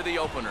here for the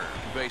opener.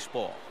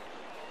 Baseball.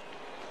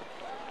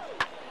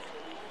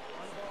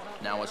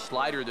 Now a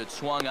slider that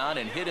swung on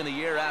and hit in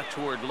the air out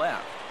toward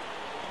left.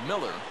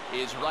 Miller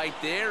is right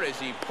there as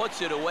he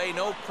puts it away,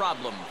 no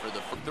problem for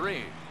the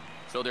 3.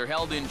 So they're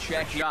held in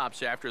check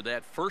shops after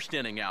that first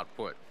inning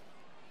output.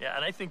 Yeah,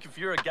 and I think if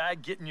you're a guy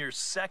getting your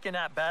second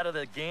at-bat of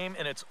the game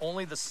and it's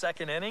only the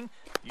second inning,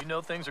 you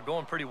know things are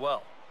going pretty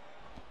well.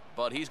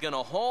 But he's going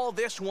to haul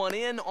this one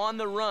in on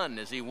the run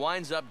as he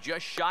winds up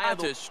just shy of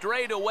to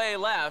straightaway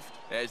left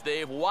as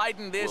they've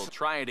widened this. We'll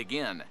try it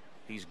again.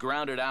 He's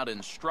grounded out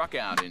and struck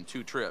out in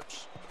 2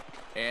 trips.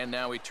 And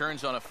now he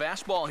turns on a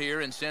fastball here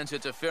and sends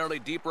it to fairly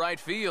deep right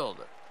field.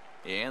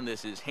 And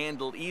this is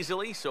handled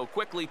easily, so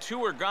quickly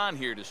 2 are gone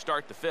here to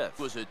start the 5th. It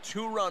was a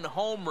 2-run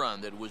home run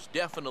that was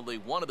definitely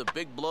one of the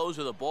big blows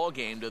of the ball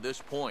game to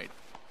this point.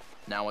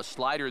 Now a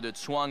slider that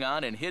swung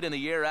on and hit in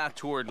the air out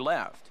toward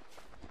left.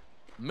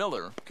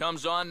 Miller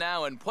comes on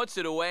now and puts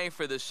it away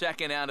for the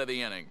second out of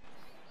the inning.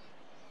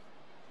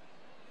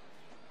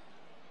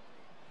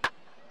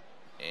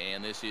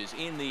 And this is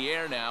in the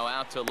air now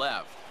out to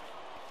left.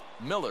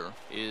 Miller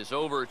is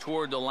over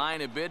toward the line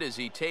a bit as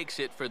he takes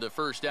it for the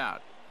first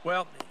out.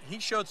 Well, he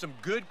showed some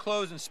good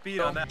closing speed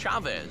on that.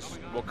 Chavez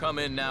will come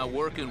in now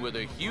working with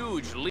a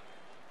huge lead.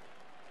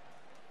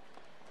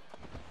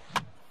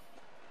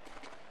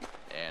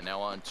 And now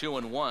on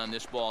 2-1,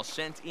 this ball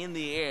sent in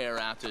the air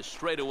out to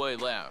straightaway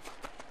left.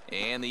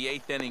 And the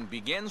 8th inning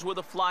begins with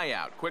a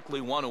flyout,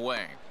 quickly 1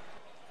 away.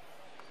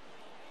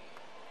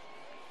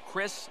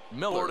 Chris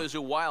Miller is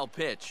a wild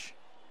pitch.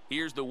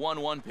 Here's the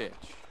 1-1 pitch.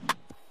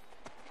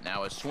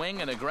 Now a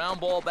swing and a ground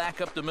ball back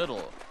up the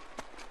middle.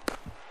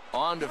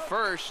 On to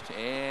first,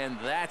 and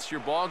that's your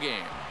ball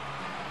game.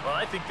 Well,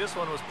 I think this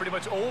one was pretty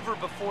much over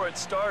before it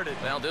started.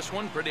 Well, this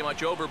one pretty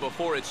much over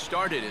before it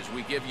started as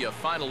we give you a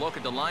final look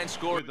at the line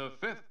score. With the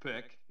 5th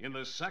pick in the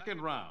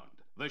 2nd round,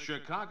 the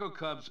Chicago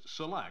Cubs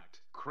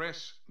select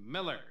Chris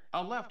Miller,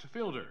 a left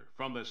fielder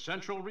from the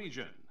Central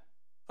Region.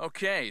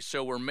 Okay,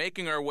 so we're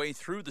making our way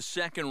through the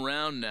 2nd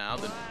round now.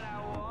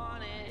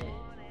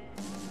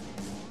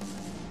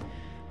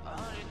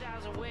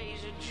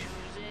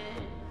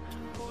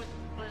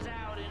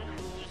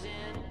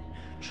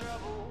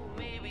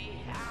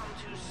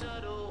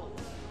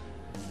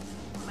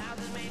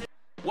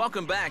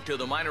 Welcome back to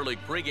the Minor League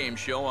Pregame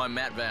Show. I'm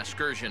Matt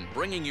Vasgersian,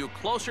 bringing you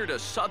closer to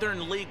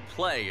Southern League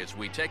play as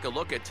we take a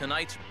look at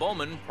tonight's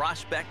Bowman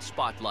Prospect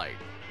Spotlight.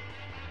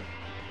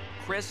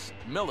 Chris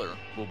Miller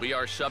will be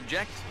our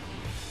subject,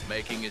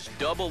 making his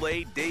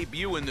Double-A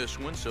debut in this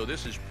one, so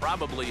this is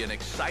probably an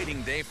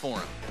exciting day for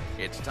him.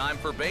 It's time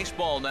for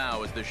baseball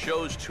now as the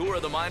show's tour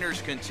of the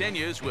minors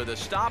continues with a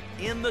stop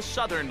in the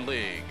Southern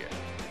League.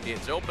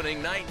 It's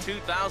opening night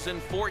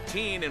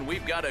 2014, and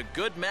we've got a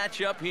good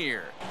matchup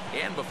here.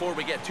 And before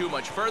we get too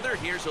much further,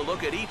 here's a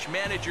look at each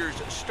manager's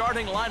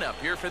starting lineup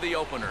here for the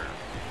opener.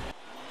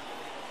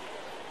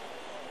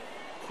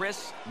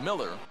 Chris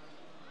Miller.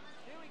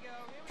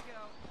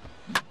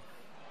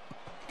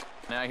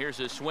 Now here's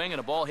a swing and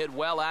a ball hit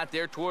well out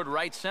there toward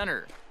right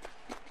center.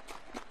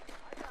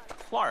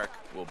 Clark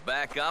will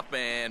back up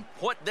and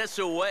put this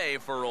away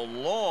for a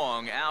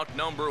long out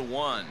number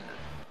 1.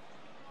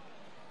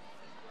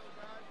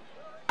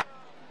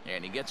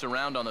 And he gets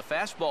around on the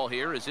fastball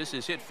here as this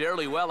is hit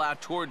fairly well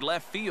out toward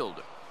left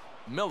field.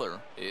 Miller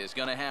is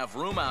going to have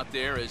room out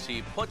there as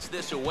he puts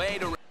this away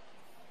to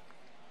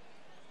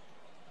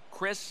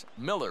Chris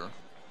Miller.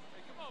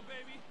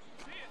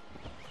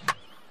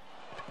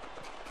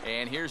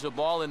 And here's a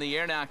ball in the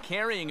air now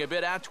carrying a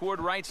bit out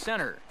toward right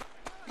center.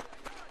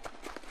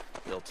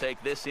 He'll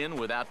take this in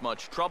without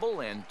much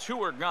trouble, and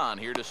 2 are gone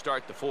here to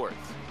start the 4th.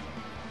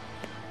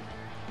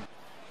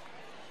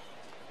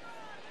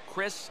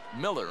 Chris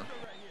Miller.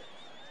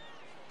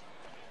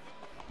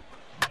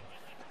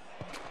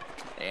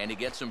 And he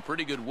gets some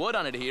pretty good wood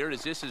on it here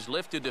as this is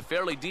lifted to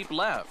fairly deep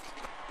left.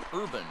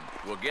 Urban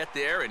will get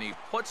there, and he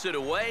puts it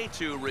away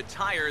to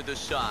retire the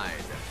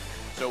side.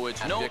 So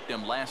it's no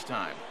victim last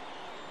time.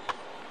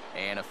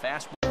 And a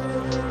fastball.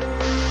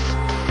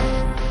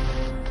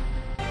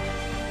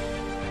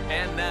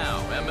 And now,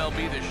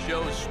 MLB The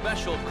Show's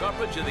special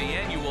coverage of the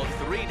annual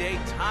 3-day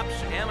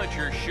Topps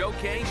Amateur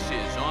Showcase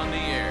is on the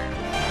air.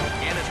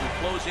 And as we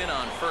close in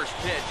on first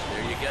pitch,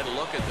 there you get a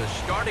look at the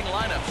starting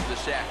lineups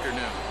this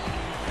afternoon.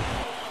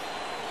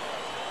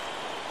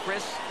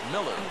 Chris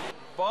Miller.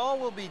 Ball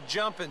will be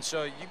jumping,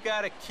 so you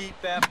got to keep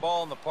that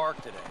ball in the park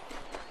today.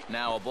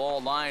 Now a ball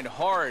lined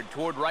hard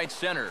toward right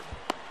center.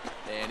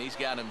 And he's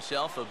got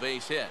himself a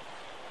base hit.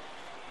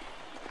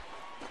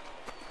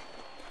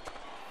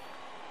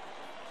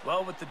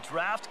 Well, with the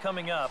draft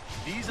coming up,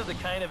 these are the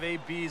kind of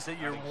ABs that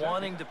you're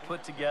wanting to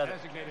put together.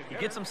 He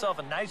gets himself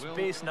a nice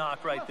base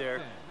knock right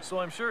there, so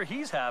I'm sure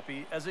he's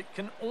happy, as it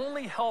can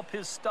only help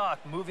his stock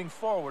moving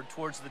forward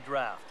towards the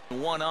draft.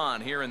 1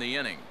 on here in the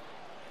inning.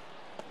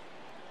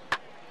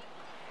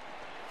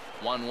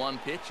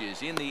 1-1 pitch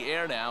is in the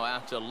air now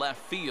out to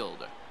left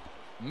field.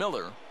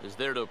 Miller is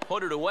there to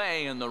put it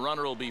away, and the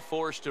runner will be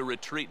forced to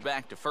retreat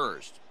back to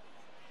first.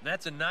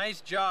 That's a nice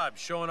job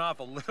showing off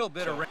a little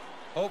bit of...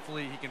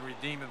 Hopefully he can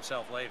redeem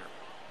himself later.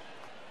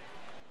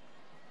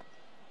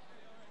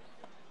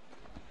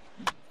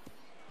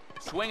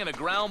 Swinging a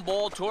ground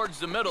ball towards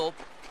the middle.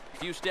 A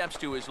few steps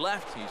to his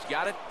left. He's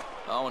got it.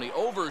 Oh, and he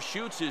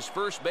overshoots his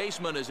first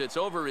baseman as it's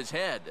over his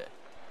head.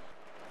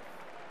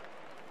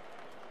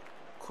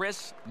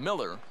 Chris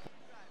Miller.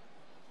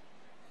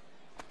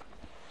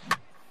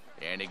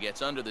 And he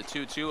gets under the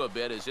 2-2 a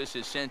bit as this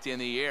is sent in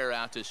the air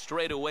out to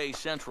straightaway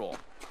central.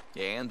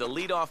 And the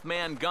leadoff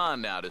man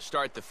gone now to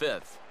start the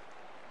 5th.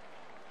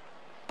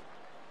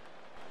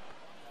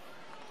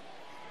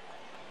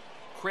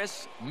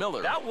 Chris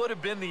Miller. That would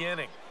have been the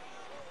inning.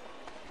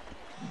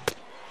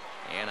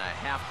 And a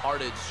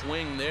half-hearted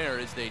swing there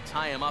as they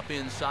tie him up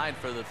inside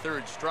for the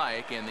 3rd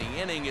strike, and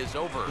the inning is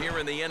over here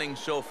in the inning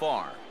so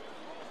far.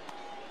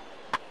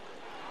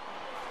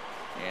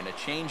 And a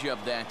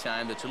changeup that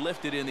time that's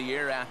lifted in the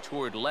air out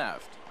toward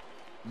left.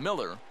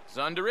 Miller is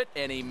under it,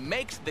 and he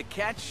makes the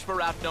catch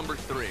for out number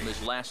 3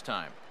 his last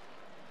time.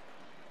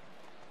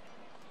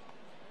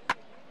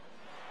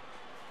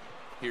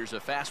 Here's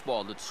a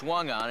fastball that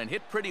swung on and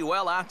hit pretty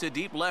well out to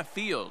deep left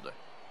field.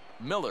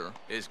 Miller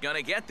is going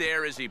to get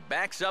there as he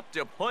backs up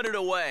to put it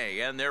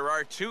away, and there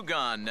are 2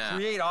 gone now.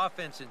 Create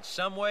offense in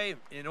some way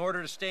in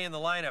order to stay in the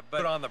lineup, but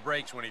put on the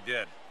brakes when he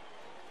did.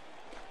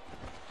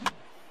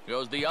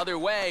 Goes the other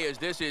way as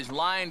this is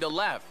lined to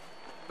left.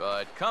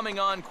 But coming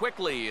on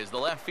quickly is the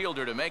left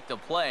fielder to make the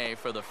play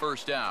for the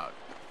first out.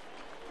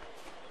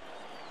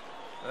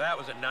 That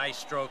was a nice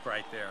stroke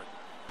right there.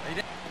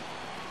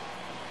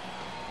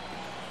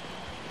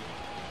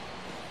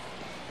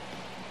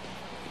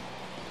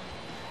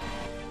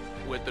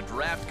 With the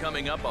draft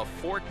coming up a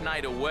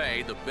fortnight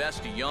away, the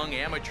best young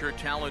amateur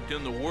talent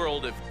in the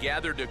world have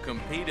gathered to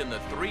compete in the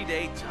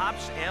 3-day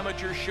Topps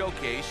Amateur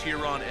Showcase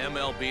here on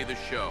MLB The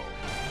Show.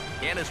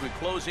 And as we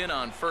close in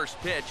on first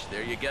pitch,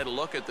 there you get a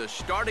look at the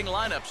starting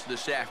lineups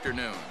this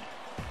afternoon.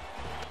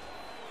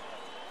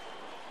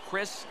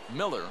 Chris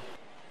Miller.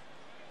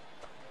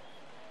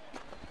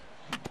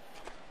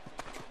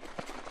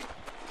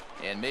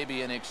 And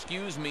maybe an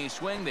excuse me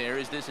swing there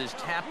as this is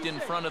tapped in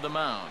front of the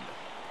mound.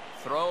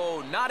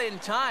 Throw not in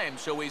time,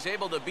 so he's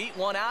able to beat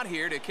one out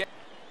here to catch.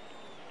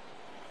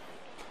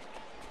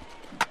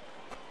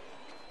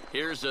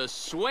 Here's a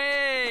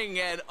swing,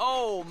 and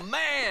oh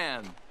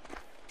man!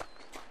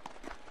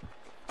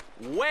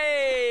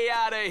 Way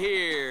out of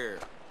here.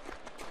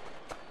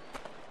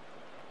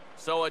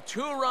 So a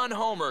 2-run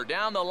homer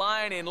down the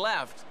line in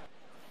left.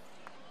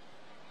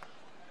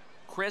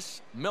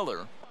 Chris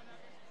Miller.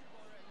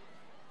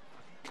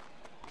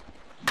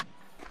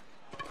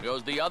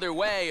 Goes the other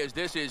way as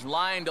this is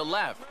lined to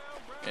left.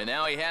 And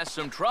now he has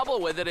some trouble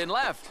with it in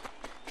left.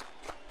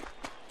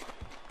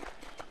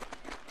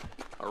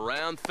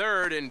 Around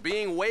third and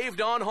being waved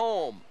on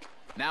home.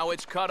 Now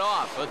it's cut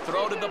off. A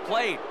throw to the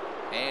plate.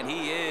 And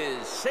he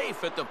is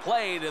safe at the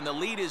plate, and the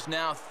lead is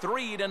now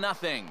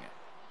 3-0. And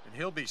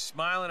he'll be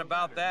smiling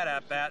about that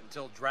at-bat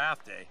until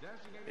draft day.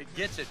 It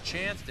gets a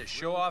chance to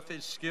show off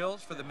his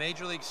skills for the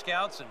Major League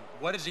scouts, and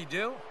what does he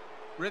do?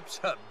 Rips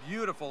a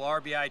beautiful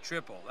RBI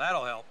triple.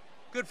 That'll help.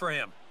 Good for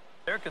him.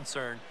 They're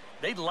concerned.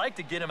 They'd like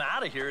to get him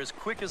out of here as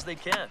quick as they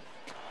can.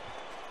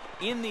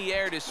 In the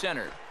air to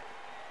center.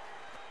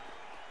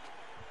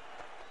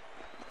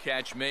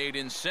 Catch made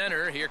in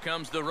center. Here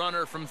comes the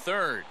runner from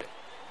third.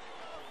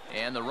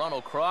 And the run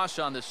will cross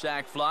on the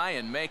sac fly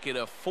and make it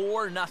a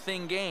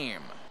 4-0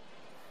 game.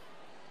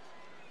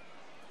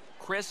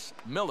 Chris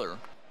Miller.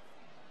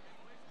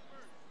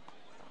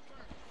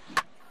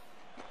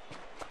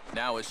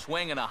 Now a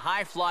swing and a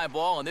high fly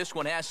ball, and this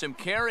one has some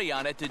carry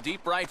on it to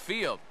deep right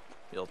field.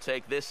 He'll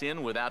take this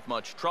in without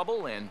much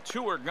trouble, and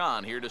 2 are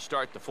gone here to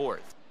start the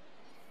 4th.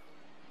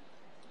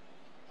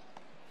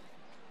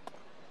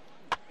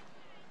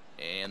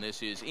 And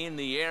this is in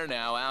the air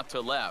now out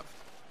to left.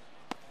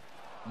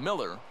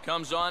 Miller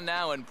comes on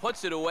now and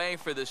puts it away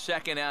for the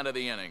 2nd out of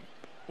the inning.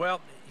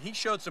 Well, he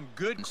showed some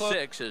good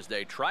 6 as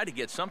they try to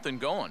get something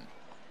going.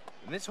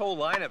 And this whole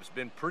lineup's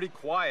been pretty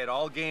quiet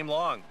all game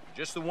long.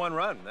 Just the 1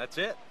 run. That's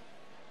it.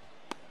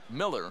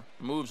 Miller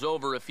moves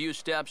over a few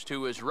steps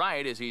to his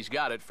right as he's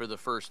got it for the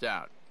first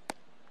out.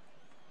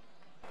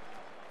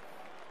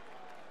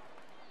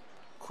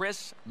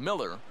 Chris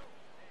Miller.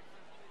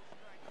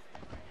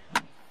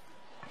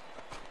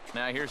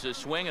 Now here's a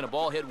swing and a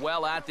ball hit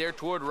well out there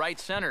toward right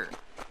center.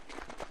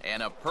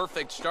 And a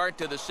perfect start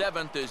to the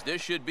 7th as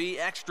this should be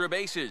extra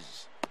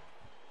bases.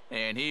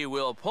 And he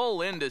will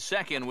pull into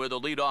second with a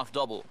leadoff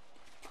double.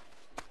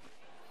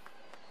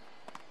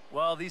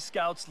 Well, these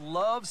scouts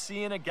love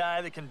seeing a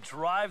guy that can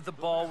drive the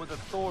ball with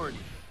authority.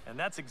 And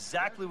that's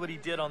exactly what he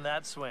did on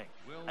that swing.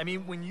 I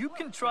mean, when you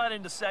can trot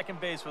into second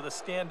base with a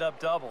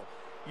stand-up double,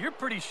 you're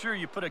pretty sure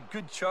you put a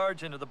good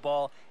charge into the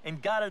ball and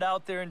got it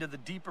out there into the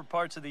deeper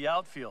parts of the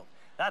outfield.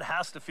 That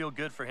has to feel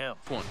good for him.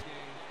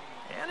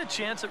 And a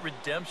chance at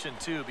redemption,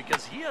 too,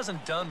 because he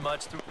hasn't done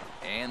much through.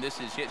 And this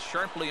is hit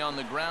sharply on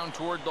the ground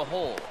toward the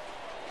hole.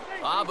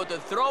 But the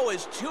throw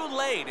is too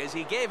late as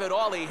he gave it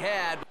all he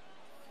had.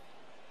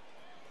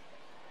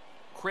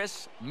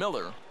 Chris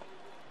Miller.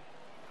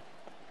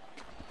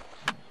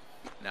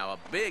 Now a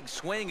big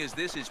swing as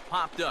this is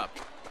popped up.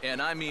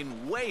 And I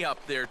mean way up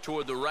there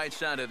toward the right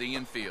side of the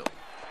infield.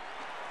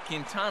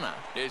 Quintana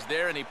is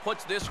there, and he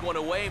puts this one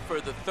away for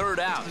the third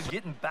out.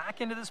 Getting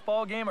back into this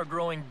ball game are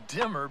growing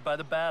dimmer by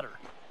the batter.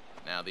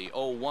 Now the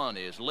 0-1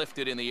 is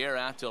lifted in the air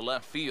out to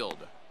left field.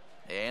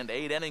 And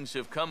 8 innings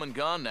have come and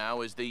gone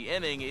now as the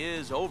inning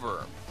is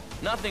over.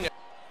 Nothing.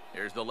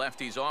 There's the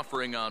lefty's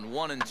offering on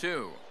 1 and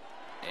 2.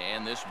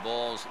 And this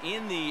ball's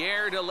in the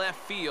air to left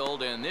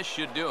field, and this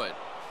should do it.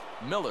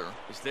 Miller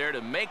is there to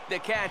make the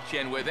catch,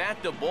 and with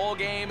that, the ball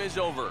game is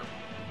over.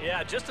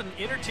 Yeah, just an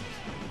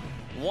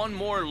One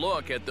more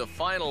look at the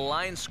final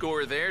line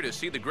score there to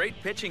see the great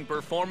pitching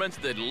performance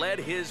that led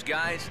his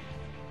guys.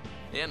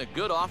 And a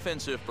good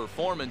offensive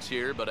performance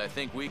here, but I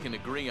think we can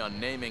agree on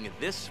naming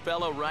this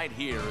fellow right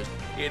here.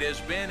 It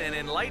has been an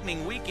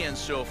enlightening weekend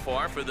so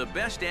far for the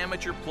best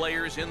amateur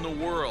players in the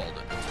world.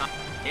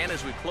 And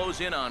as we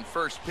close in on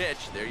first pitch,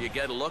 there you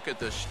get a look at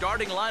the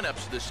starting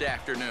lineups this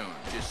afternoon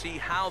to see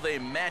how they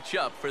match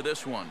up for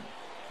this one.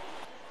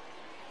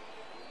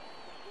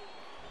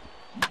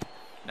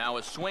 Now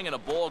a swing and a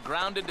ball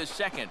grounded to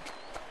second.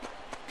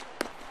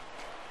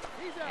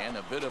 And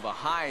a bit of a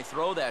high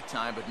throw that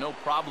time, but no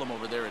problem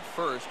over there at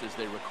first as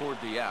they record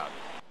the out.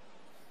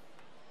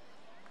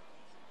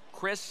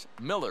 Chris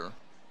Miller.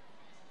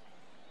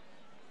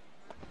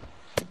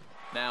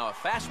 Now a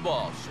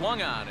fastball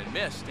swung on and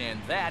missed, and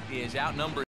that is out number